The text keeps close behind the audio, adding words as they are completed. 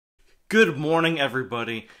Good morning,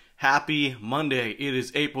 everybody. Happy Monday. It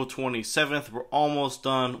is April 27th. We're almost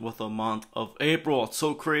done with the month of April. It's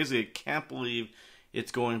so crazy. I can't believe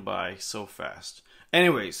it's going by so fast.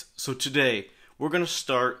 Anyways, so today we're going to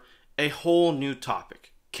start a whole new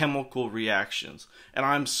topic, chemical reactions. And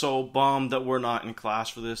I'm so bummed that we're not in class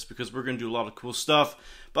for this because we're going to do a lot of cool stuff,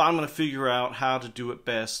 but I'm going to figure out how to do it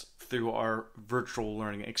best through our virtual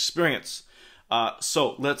learning experience.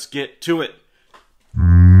 So let's get to it.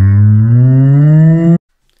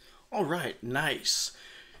 Alright, nice.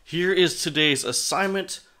 Here is today's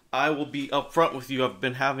assignment. I will be upfront with you. I've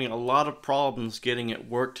been having a lot of problems getting it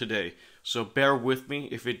work today. So bear with me.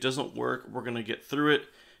 If it doesn't work, we're going to get through it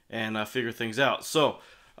and figure things out. So,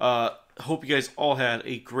 hope you guys all had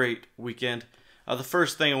a great weekend. The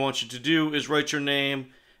first thing I want you to do is write your name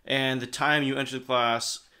and the time you entered the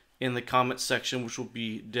class in the comment section, which will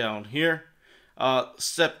be down here.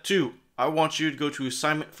 Step 2, I want you to go to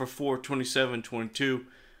assignment for 4/27/22.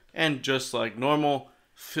 And just like normal,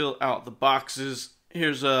 fill out the boxes.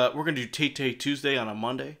 Here's we're gonna do Tay Tuesday on a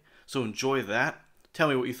Monday, so enjoy that. Tell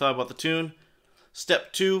me what you thought about the tune.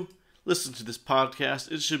 Step 2, listen to this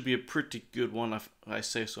podcast. It should be a pretty good one if I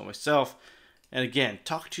say so myself. And again,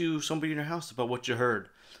 talk to somebody in your house about what you heard.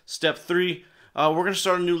 Step 3, we're gonna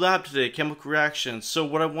start a new lab today, chemical reactions. So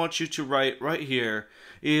what I want you to write right here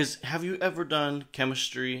is, have you ever done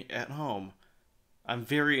chemistry at home? I'm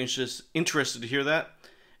very interested to hear that.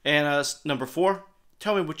 And number 4,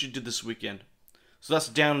 tell me what you did this weekend. So that's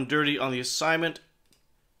down and dirty on the assignment.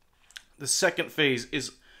 The second phase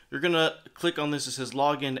is you're going to click on this. It says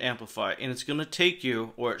login to Amplify. And it's going to take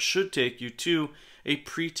you, or it should take you, to a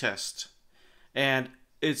pretest. And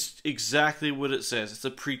it's exactly what it says. It's a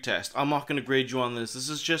pretest. I'm not going to grade you on this. This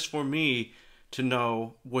is just for me to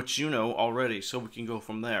know what you know already, so we can go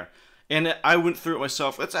from there. And I went through it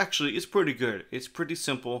myself. It's pretty good. It's pretty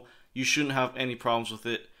simple. You shouldn't have any problems with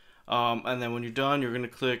it. And then when you're done, you're going to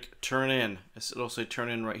click turn in. It'll say turn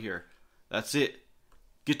in right here. That's it.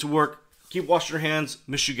 Get to work. Keep washing your hands.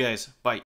 Miss you guys. Bye.